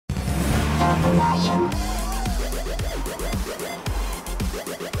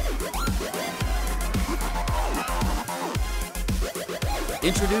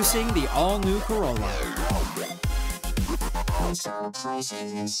Introducing the all-new Corolla.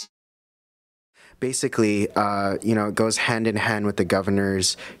 Basically, it goes hand in hand with the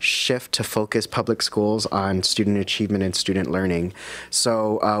governor's shift to focus public schools on student achievement and student learning.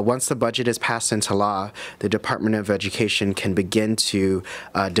 So once the budget is passed into law, the Department of Education can begin to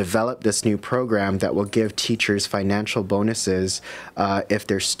develop this new program that will give teachers financial bonuses if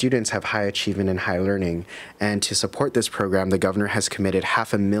their students have high achievement and high learning. And to support this program, the governor has committed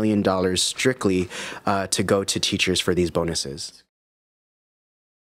 $500,000 strictly to go to teachers for these bonuses.